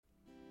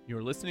You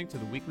are listening to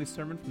the weekly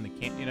sermon from the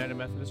Canton United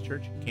Methodist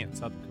Church in Canton,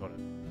 South Dakota.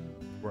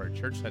 We're a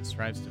church that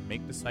strives to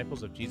make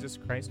disciples of Jesus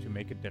Christ who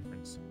make a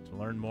difference. To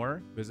learn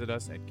more, visit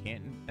us at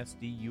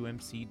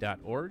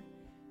cantonsdumc.org.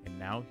 And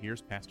now,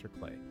 here's Pastor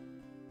Clay.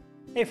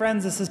 Hey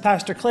friends, this is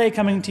Pastor Clay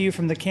coming to you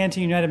from the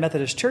Canton United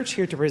Methodist Church,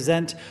 here to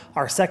present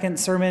our second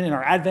sermon in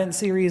our Advent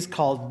series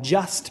called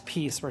Just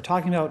Peace. We're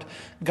talking about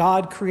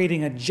God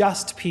creating a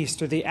just peace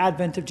through the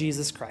advent of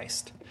Jesus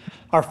Christ.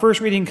 Our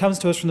first reading comes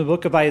to us from the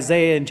book of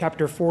Isaiah in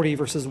chapter 40,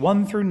 verses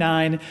 1 through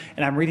 9,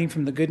 and I'm reading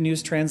from the Good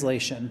News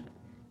Translation.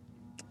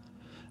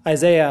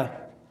 Isaiah,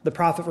 the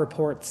prophet,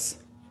 reports,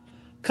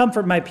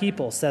 "Comfort my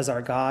people, says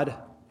our God.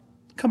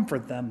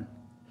 Comfort them.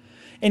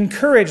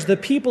 Encourage the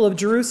people of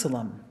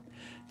Jerusalem.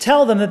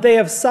 Tell them that they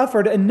have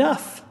suffered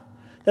enough,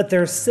 that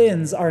their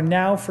sins are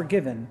now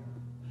forgiven.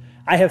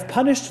 I have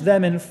punished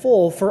them in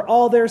full for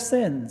all their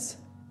sins.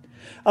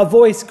 A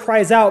voice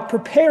cries out,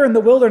 'Prepare in the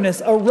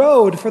wilderness a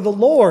road for the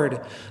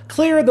Lord.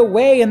 Clear the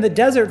way in the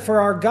desert for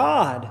our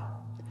God.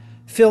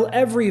 Fill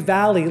every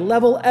valley,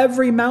 level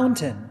every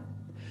mountain.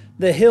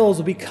 The hills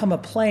will become a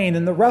plain,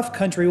 and the rough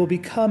country will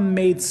become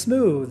made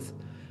smooth.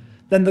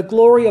 Then the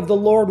glory of the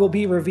Lord will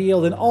be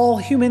revealed, and all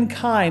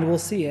humankind will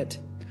see it.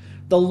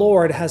 The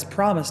Lord has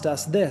promised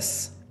us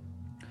this.'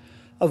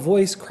 A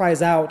voice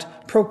cries out,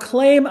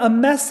 'Proclaim a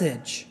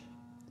message.'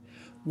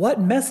 What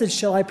message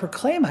shall I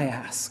proclaim, I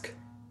ask?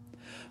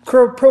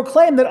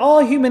 Proclaim that all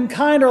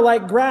humankind are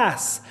like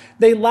grass.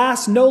 They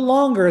last no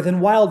longer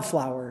than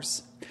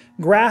wildflowers.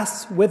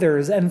 Grass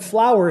withers and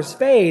flowers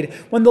fade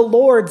when the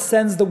Lord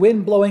sends the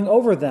wind blowing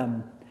over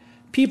them.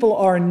 People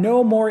are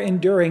no more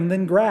enduring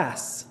than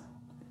grass.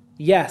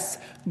 Yes,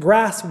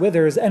 grass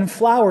withers and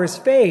flowers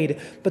fade,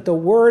 but the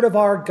word of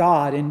our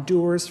God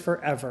endures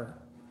forever."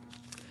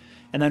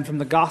 And then from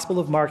the Gospel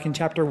of Mark in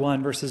chapter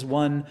 1, verses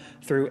 1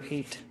 through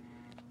 8.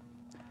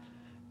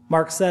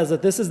 Mark says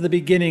that this is the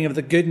beginning of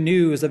the good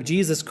news of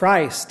Jesus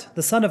Christ,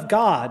 the Son of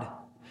God.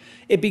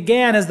 It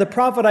began as the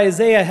prophet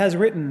Isaiah has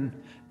written,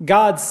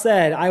 "God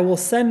said, 'I will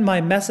send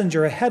my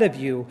messenger ahead of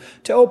you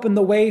to open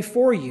the way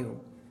for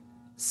you.'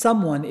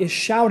 Someone is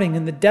shouting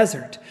in the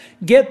desert,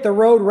 'Get the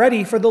road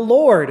ready for the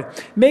Lord.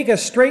 Make a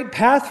straight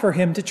path for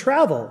him to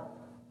travel.'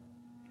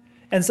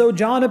 And so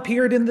John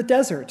appeared in the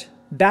desert,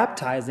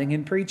 baptizing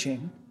and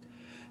preaching.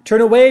 'Turn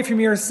away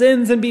from your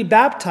sins and be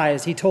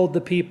baptized,' he told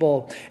the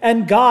people,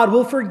 'and God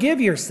will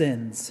forgive your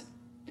sins.'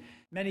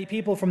 Many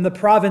people from the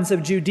province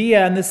of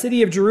Judea and the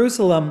city of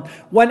Jerusalem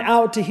went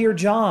out to hear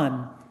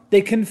John. They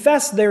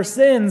confessed their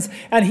sins,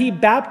 and he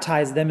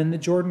baptized them in the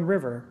Jordan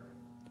River.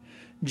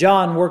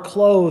 John wore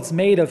clothes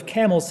made of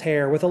camel's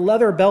hair with a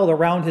leather belt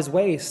around his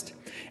waist,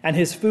 and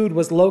his food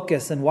was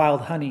locusts and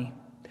wild honey.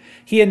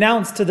 He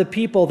announced to the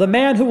people, 'The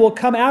man who will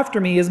come after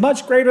me is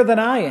much greater than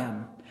I am.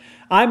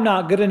 I'm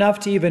not good enough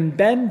to even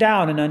bend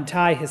down and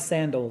untie his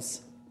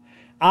sandals.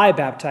 I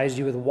baptize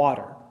you with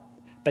water,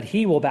 but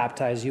he will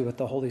baptize you with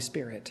the Holy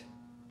Spirit.'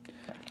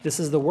 This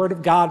is the word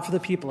of God for the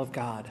people of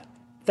God.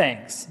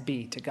 Thanks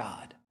be to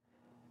God.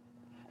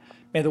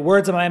 May the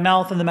words of my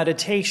mouth and the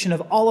meditation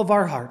of all of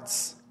our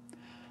hearts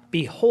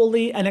be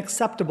holy and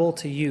acceptable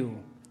to you.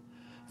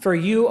 For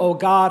you, O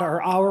God,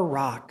 are our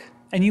rock,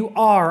 and you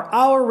are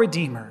our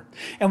Redeemer.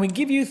 And we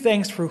give you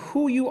thanks for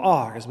who you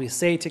are as we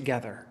say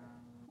together,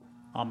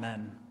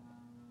 Amen.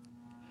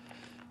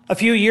 A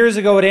few years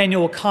ago at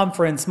annual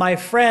conference, my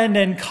friend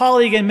and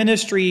colleague in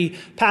ministry,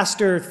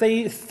 Pastor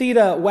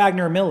Theda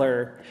Wagner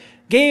Miller,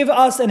 gave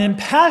us an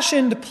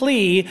impassioned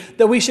plea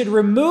that we should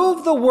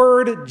remove the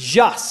word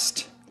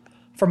just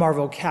from our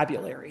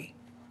vocabulary,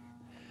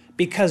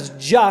 because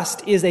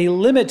just is a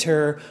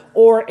limiter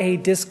or a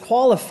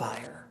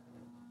disqualifier.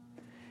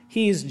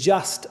 He's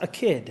just a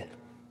kid.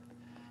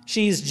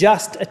 She's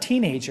just a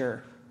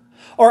teenager.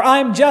 Or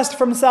I'm just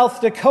from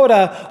South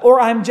Dakota,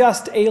 or I'm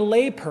just a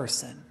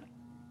layperson.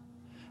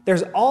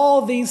 There's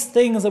all these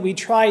things that we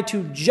try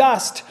to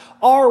just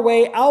our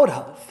way out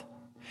of,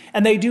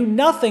 and they do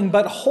nothing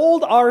but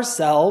hold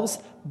ourselves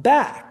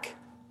back.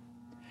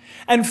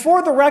 And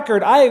for the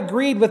record, I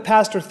agreed with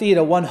Pastor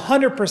Theda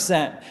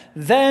 100%,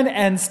 then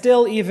and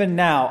still even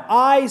now.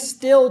 I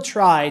still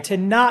try to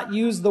not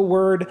use the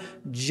word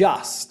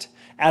just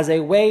as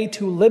a way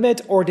to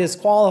limit or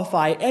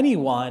disqualify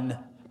anyone,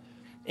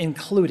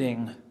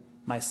 including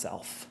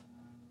myself.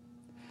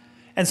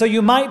 And so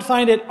you might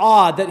find it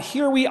odd that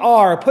here we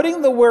are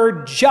putting the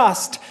word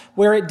just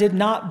where it did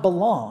not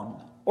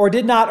belong or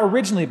did not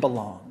originally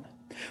belong.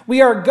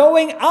 We are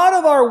going out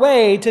of our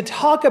way to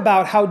talk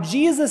about how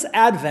Jesus'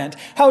 advent,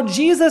 how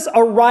Jesus'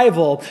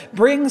 arrival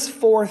brings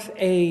forth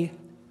a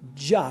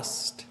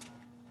just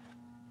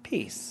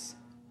peace.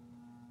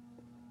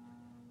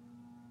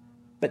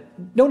 But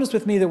notice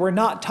with me that we're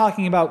not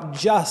talking about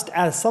just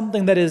as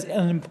something that is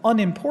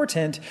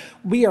unimportant.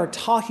 We are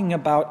talking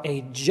about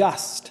a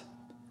just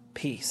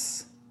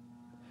peace.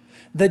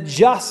 The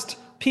just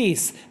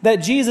peace that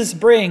Jesus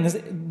brings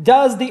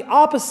does the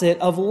opposite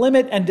of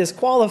limit and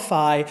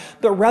disqualify,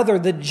 but rather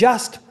the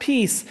just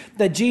peace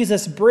that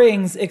Jesus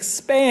brings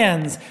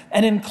expands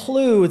and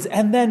includes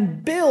and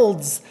then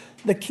builds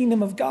the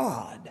kingdom of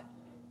God.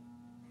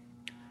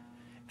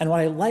 And what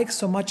I like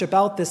so much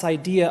about this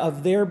idea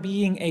of there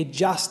being a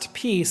just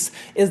peace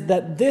is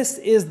that this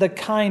is the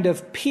kind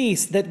of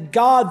peace that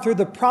God, through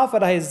the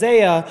prophet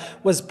Isaiah,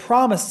 was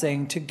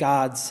promising to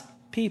God's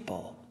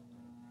people.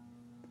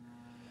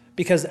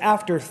 Because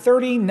after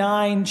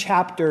 39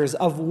 chapters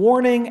of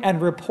warning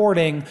and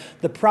reporting,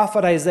 the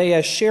prophet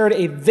Isaiah shared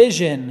a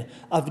vision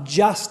of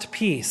just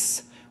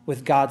peace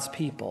with God's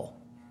people.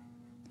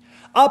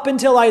 Up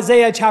until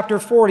Isaiah chapter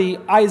 40,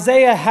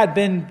 Isaiah had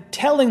been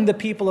telling the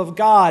people of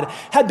God,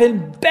 had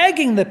been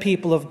begging the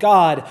people of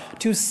God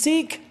to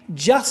seek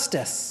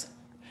justice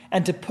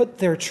and to put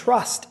their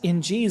trust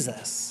in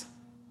Jesus.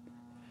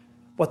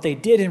 What they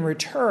did in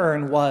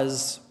return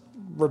was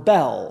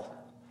rebel.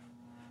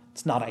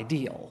 It's not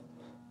ideal.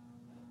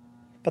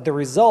 But the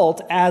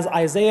result, as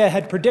Isaiah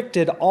had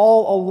predicted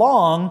all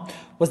along,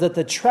 was that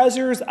the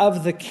treasures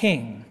of the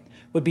king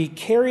would be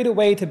carried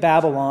away to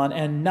Babylon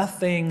and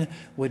nothing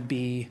would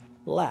be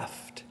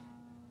left.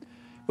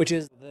 Which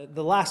is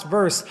the last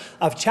verse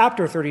of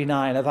chapter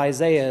 39 of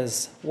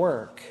Isaiah's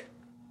work.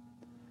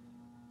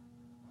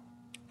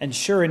 And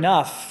sure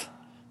enough,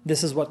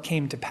 this is what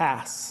came to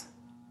pass.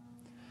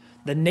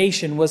 The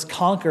nation was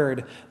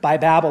conquered by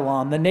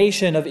Babylon. The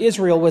nation of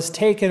Israel was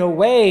taken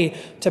away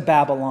to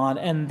Babylon,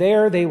 and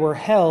there they were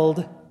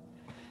held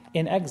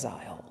in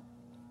exile.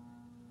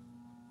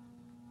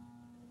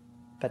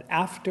 But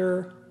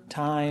after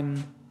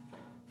time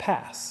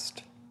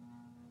passed,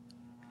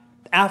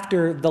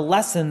 after the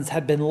lessons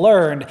had been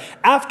learned,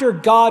 after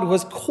God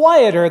was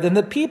quieter than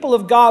the people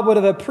of God would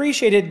have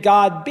appreciated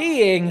God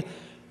being,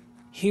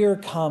 here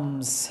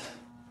comes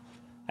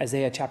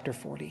Isaiah chapter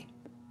 40.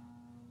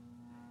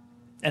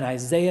 And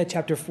Isaiah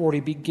chapter 40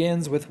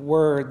 begins with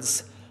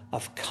words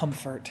of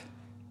comfort.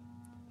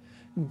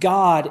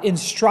 God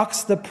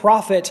instructs the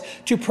prophet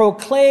to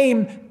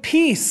proclaim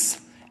peace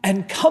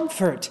and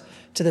comfort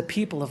to the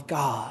people of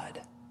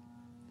God.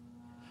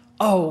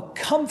 Oh,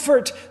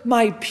 comfort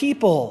my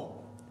people,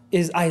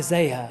 is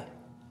Isaiah,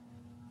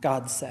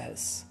 God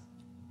says.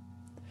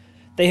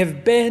 They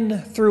have been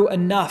through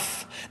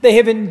enough. They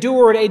have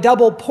endured a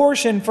double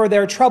portion for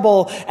their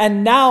trouble,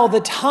 and now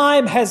the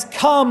time has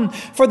come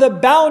for the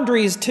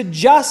boundaries to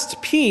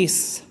just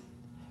peace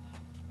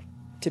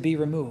to be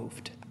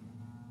removed.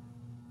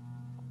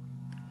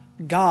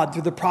 God,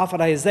 through the prophet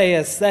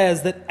Isaiah,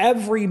 says that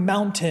every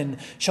mountain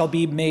shall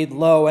be made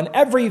low, and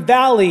every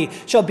valley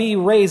shall be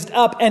raised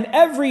up, and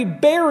every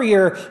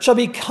barrier shall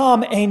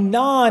become a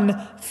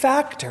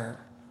non-factor.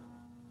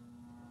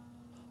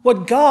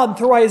 What God,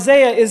 through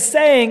Isaiah, is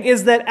saying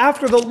is that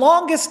after the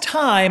longest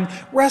time,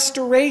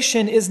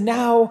 restoration is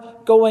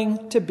now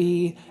going to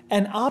be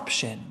an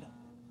option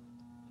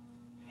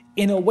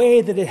in a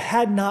way that it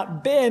had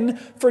not been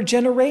for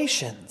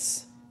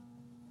generations.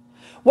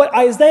 What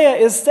Isaiah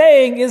is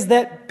saying is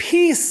that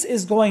peace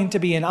is going to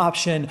be an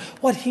option.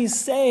 What he's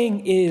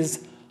saying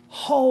is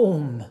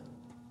home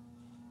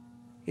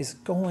is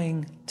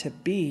going to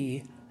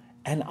be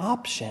an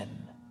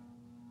option.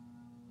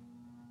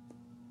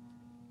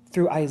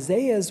 Through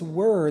Isaiah's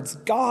words,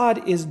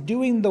 God is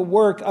doing the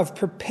work of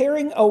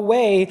preparing a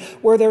way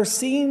where there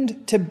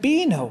seemed to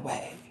be no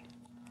way.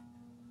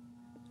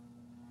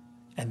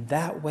 And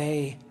that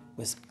way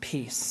was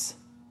peace.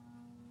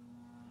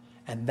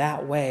 And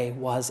that way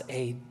was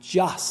a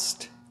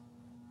just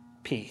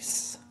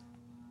peace.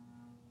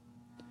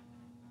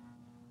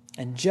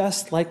 And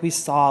just like we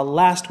saw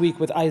last week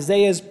with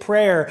Isaiah's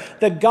prayer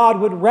that God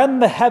would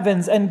rend the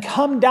heavens and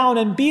come down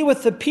and be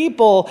with the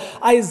people,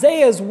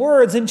 Isaiah's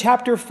words in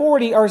chapter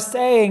 40 are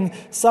saying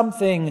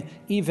something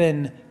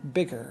even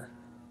bigger.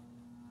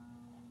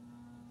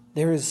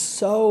 There is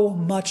so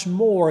much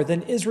more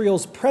than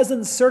Israel's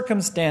present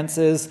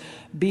circumstances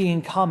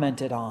being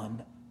commented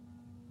on.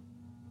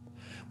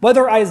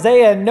 Whether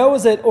Isaiah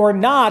knows it or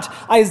not,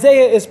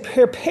 Isaiah is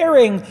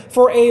preparing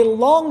for a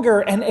longer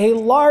and a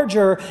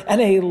larger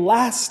and a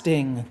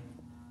lasting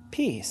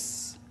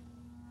peace.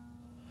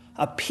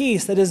 A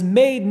peace that is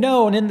made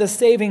known in the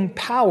saving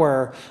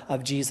power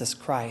of Jesus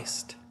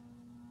Christ.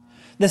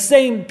 The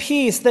same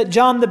peace that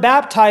John the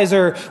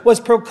Baptizer was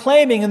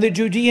proclaiming in the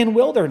Judean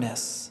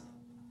wilderness.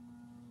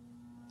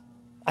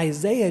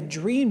 Isaiah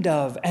dreamed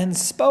of and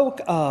spoke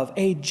of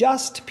a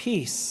just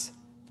peace.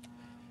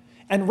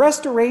 And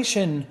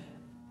restoration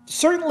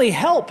certainly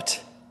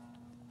helped,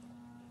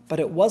 but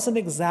it wasn't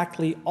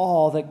exactly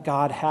all that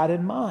God had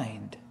in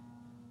mind.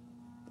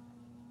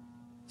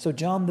 So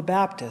John the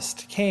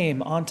Baptist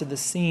came onto the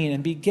scene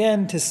and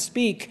began to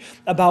speak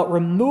about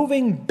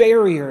removing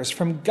barriers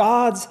from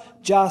God's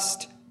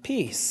just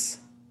peace.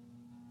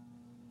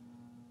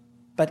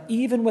 But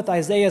even with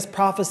Isaiah's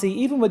prophecy,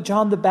 even with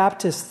John the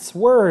Baptist's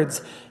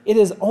words, it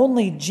is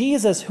only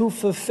Jesus who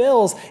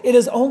fulfills. It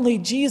is only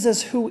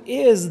Jesus who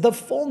is the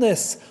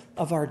fullness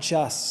of our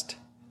just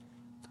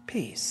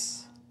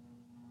peace.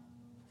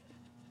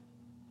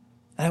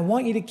 And I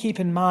want you to keep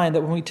in mind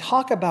that when we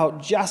talk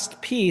about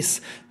just peace,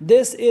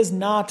 this is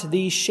not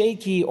the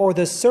shaky or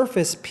the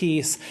surface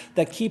peace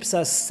that keeps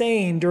us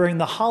sane during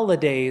the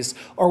holidays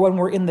or when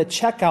we're in the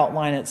checkout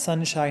line at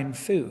Sunshine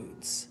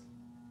Foods.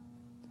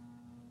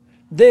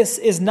 This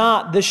is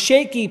not the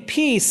shaky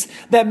peace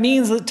that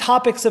means that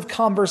topics of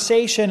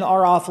conversation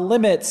are off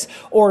limits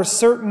or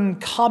certain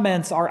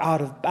comments are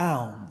out of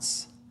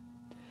bounds.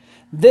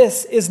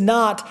 This is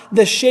not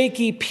the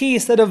shaky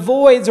peace that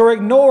avoids or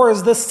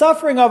ignores the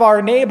suffering of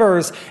our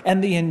neighbors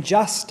and the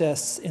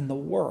injustice in the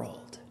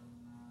world.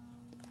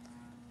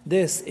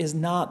 This is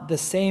not the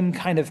same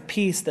kind of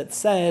peace that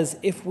says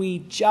if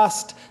we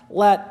just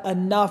let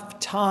enough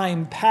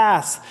time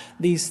pass,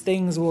 these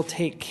things will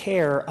take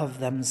care of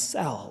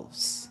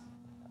themselves.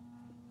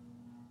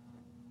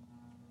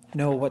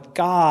 No, what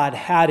God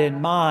had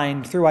in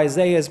mind through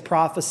Isaiah's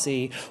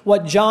prophecy,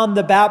 what John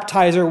the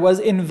Baptizer was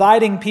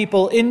inviting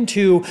people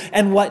into,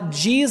 and what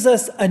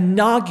Jesus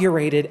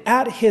inaugurated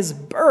at his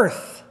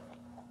birth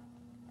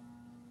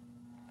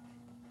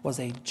was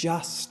a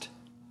just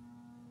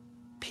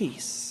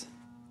peace.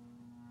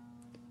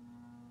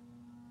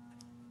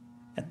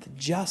 And the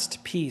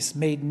just peace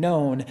made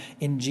known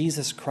in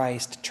Jesus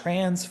Christ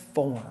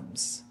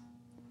transforms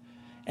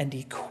and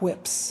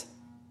equips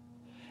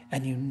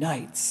and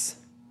unites.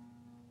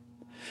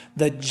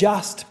 The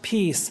just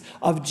peace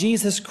of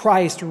Jesus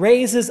Christ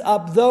raises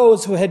up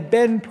those who had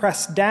been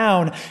pressed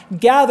down,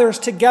 gathers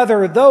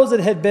together those that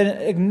had been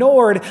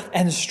ignored,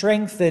 and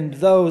strengthened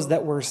those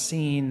that were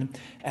seen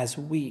as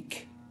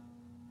weak.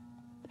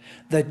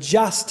 The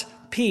just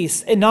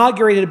peace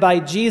inaugurated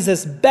by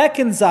Jesus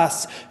beckons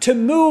us to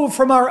move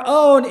from our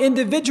own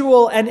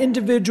individual and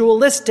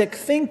individualistic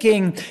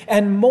thinking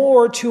and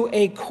more to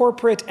a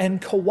corporate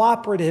and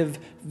cooperative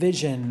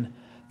vision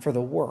for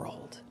the world.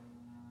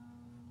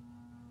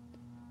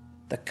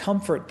 The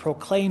comfort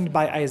proclaimed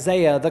by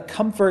Isaiah, the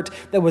comfort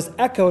that was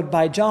echoed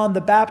by John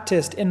the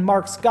Baptist in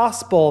Mark's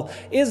gospel,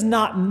 is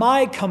not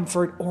my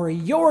comfort or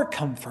your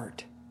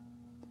comfort,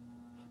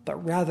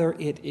 but rather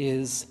it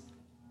is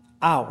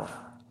our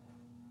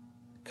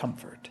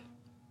comfort.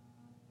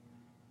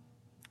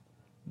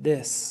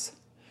 This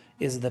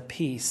is the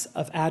peace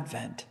of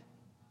Advent.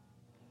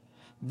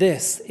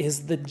 This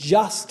is the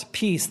just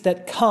peace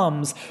that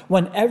comes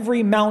when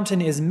every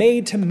mountain is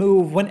made to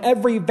move, when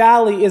every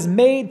valley is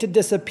made to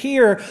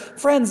disappear.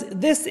 Friends,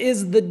 this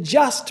is the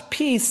just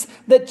peace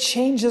that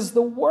changes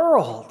the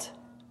world.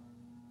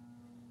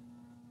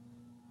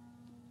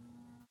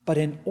 But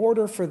in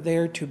order for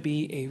there to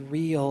be a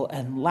real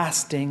and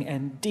lasting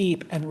and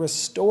deep and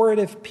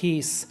restorative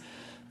peace,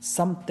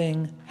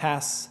 something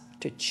has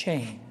to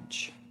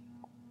change.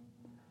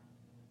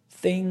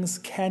 Things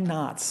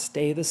cannot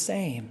stay the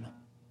same.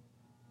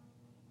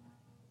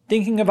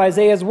 Thinking of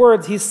Isaiah's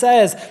words, he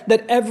says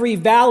that every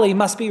valley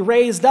must be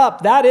raised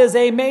up. That is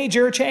a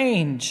major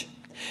change.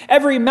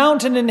 Every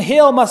mountain and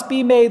hill must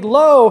be made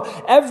low.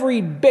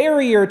 Every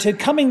barrier to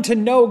coming to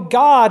know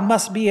God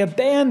must be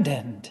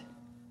abandoned.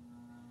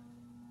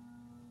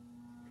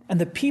 And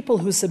the people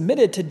who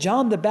submitted to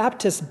John the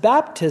Baptist's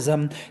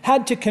baptism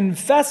had to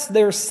confess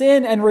their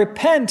sin and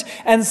repent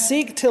and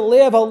seek to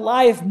live a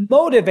life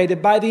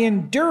motivated by the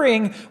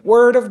enduring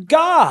Word of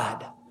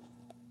God.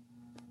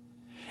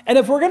 And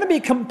if we're going to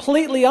be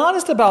completely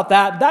honest about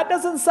that, that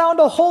doesn't sound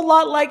a whole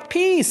lot like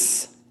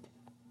peace.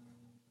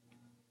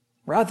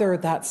 Rather,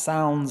 that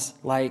sounds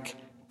like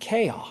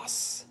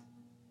chaos.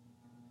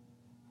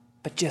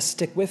 But just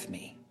stick with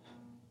me.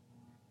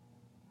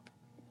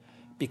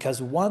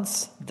 Because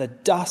once the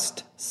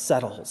dust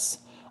settles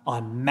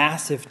on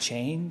massive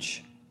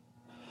change,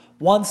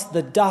 once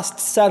the dust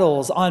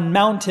settles on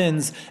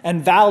mountains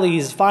and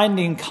valleys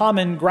finding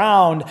common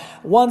ground,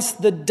 once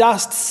the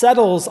dust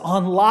settles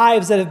on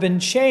lives that have been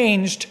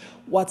changed,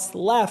 what's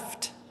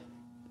left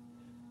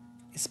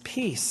is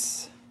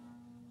peace.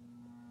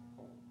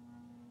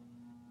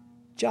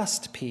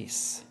 Just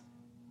peace.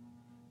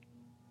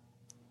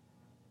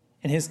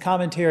 In his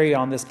commentary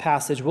on this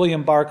passage,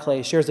 William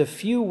Barclay shares a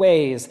few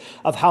ways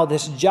of how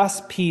this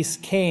just peace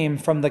came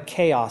from the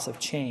chaos of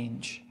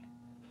change.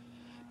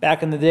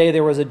 Back in the day,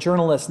 there was a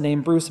journalist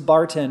named Bruce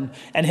Barton,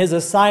 and his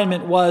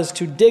assignment was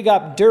to dig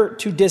up dirt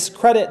to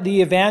discredit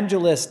the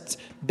evangelist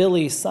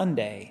Billy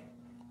Sunday.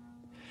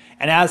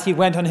 And as he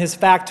went on his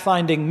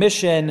fact-finding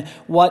mission,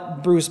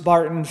 what Bruce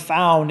Barton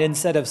found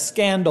instead of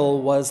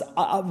scandal was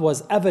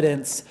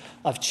evidence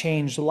of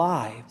changed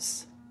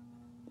lives.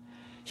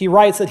 He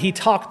writes that he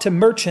talked to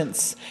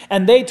merchants,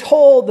 and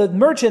the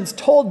merchants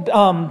told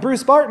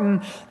Bruce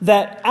Barton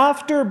that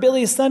after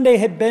Billy Sunday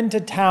had been to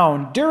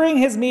town, during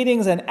his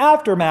meetings and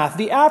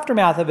the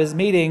aftermath of his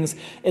meetings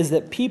is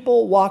that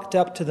people walked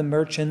up to the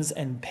merchants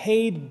and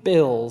paid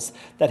bills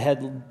that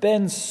had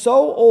been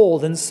so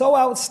old and so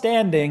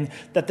outstanding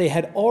that they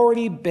had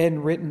already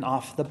been written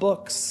off the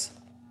books.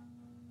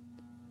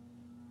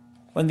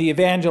 When the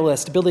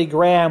evangelist Billy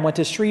Graham went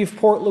to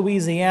Shreveport,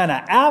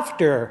 Louisiana,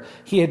 after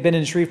he had been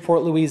in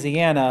Shreveport,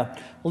 Louisiana,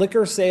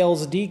 liquor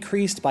sales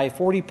decreased by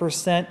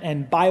 40%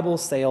 and Bible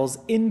sales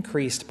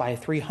increased by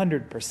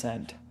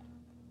 300%.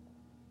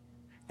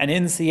 And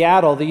in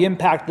Seattle, the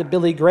impact that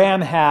Billy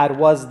Graham had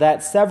was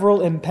that several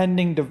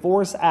impending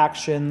divorce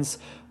actions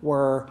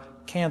were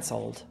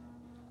canceled.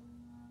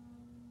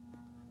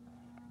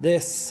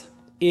 This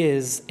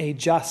is a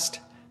just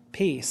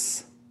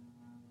peace.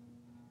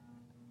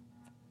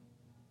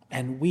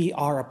 And we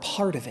are a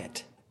part of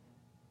it.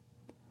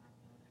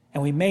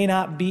 And we may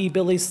not be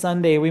Billy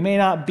Sunday, we may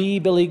not be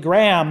Billy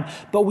Graham,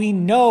 but we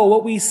know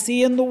what we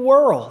see in the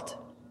world.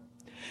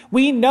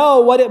 We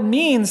know what it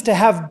means to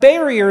have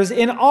barriers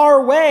in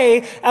our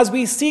way as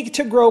we seek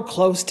to grow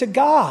close to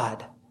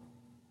God.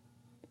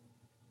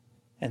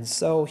 And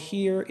so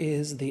here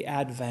is the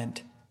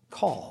Advent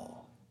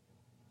call.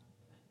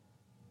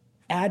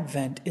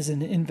 Advent is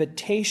an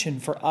invitation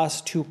for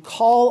us to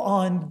call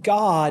on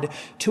God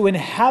to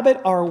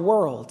inhabit our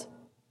world.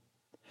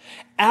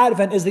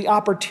 Advent is the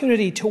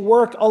opportunity to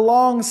work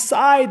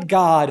alongside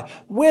God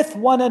with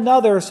one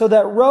another so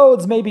that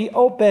roads may be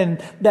open,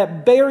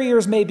 that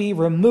barriers may be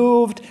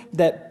removed,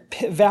 that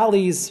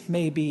valleys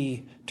may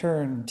be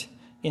turned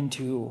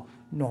into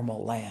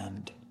normal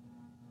land.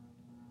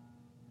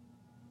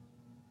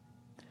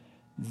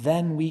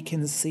 Then we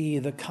can see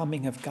the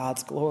coming of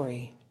God's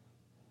glory.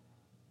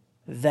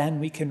 Then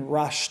we can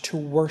rush to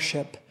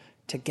worship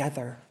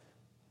together.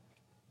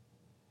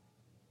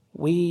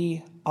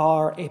 We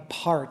are a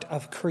part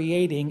of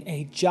creating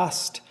a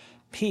just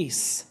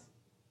peace.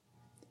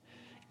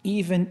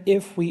 Even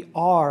if we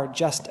are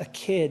just a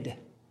kid,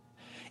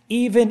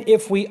 even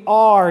if we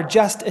are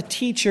just a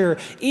teacher,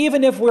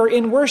 even if we're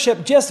in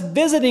worship just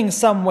visiting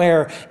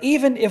somewhere,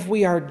 even if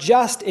we are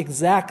just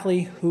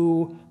exactly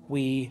who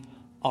we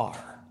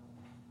are.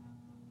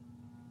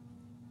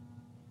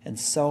 And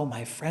so,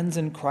 my friends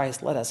in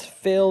Christ, let us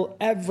fill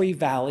every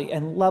valley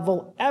and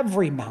level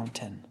every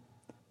mountain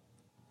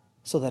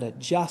so that a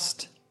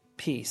just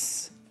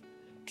peace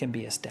can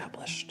be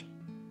established.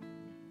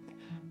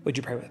 Would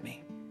you pray with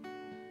me?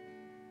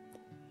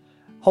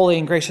 Holy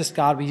and gracious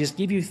God, we just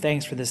give you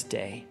thanks for this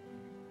day.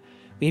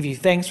 We give you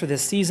thanks for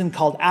this season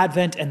called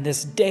Advent and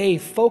this day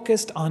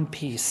focused on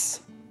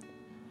peace.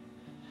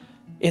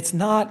 It's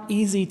not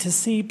easy to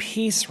see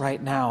peace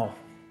right now.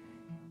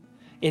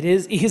 It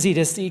is easy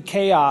to see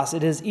chaos.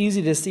 It is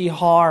easy to see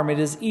harm. It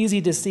is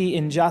easy to see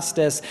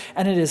injustice.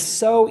 And it is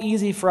so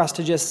easy for us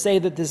to just say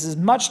that this is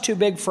much too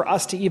big for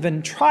us to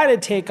even try to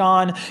take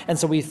on. And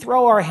so we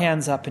throw our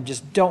hands up and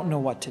just don't know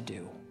what to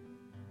do.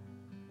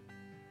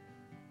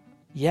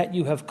 Yet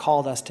you have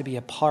called us to be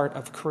a part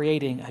of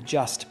creating a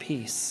just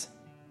peace.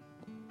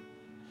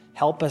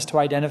 Help us to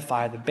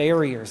identify the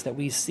barriers that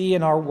we see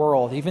in our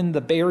world, even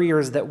the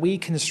barriers that we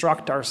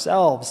construct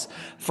ourselves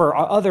for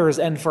others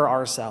and for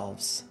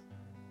ourselves.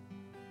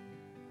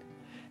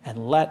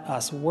 And let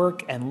us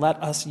work and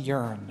let us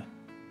yearn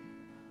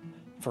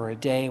for a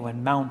day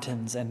when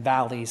mountains and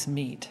valleys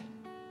meet.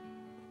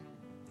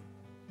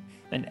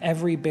 And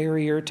every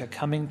barrier to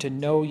coming to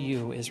know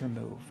you is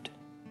removed.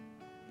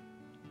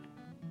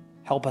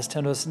 Help us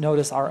to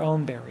notice our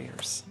own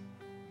barriers.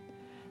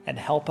 And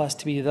help us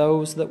to be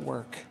those that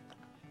work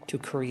to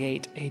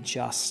create a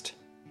just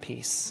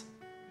peace.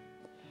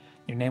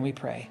 In your name we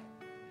pray.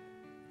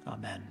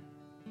 Amen.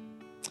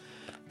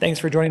 Thanks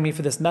for joining me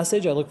for this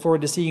message. I look forward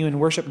to seeing you in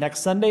worship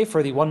next Sunday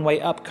for the One Way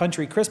Up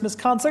Country Christmas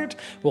concert.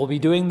 We'll be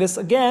doing this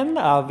again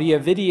via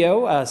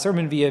video,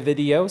 sermon via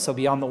video, so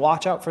be on the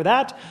watch out for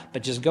that.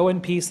 But just go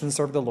in peace and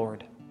serve the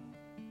Lord.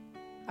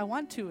 I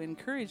want to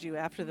encourage you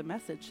after the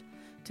message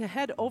to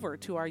head over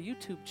to our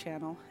YouTube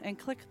channel and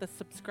click the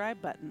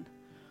subscribe button.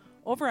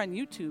 Over on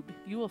YouTube,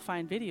 you will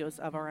find videos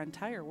of our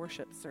entire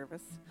worship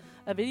service,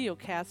 a video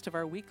cast of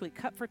our weekly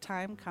Cut for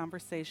Time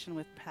conversation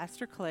with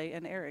Pastor Clay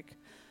and Eric,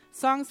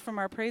 songs from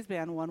our praise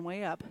band One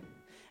Way Up,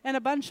 and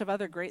a bunch of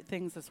other great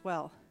things as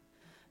well.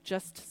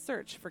 Just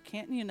search for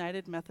Canton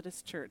United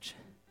Methodist Church.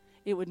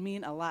 It would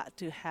mean a lot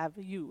to have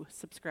you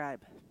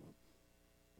subscribe.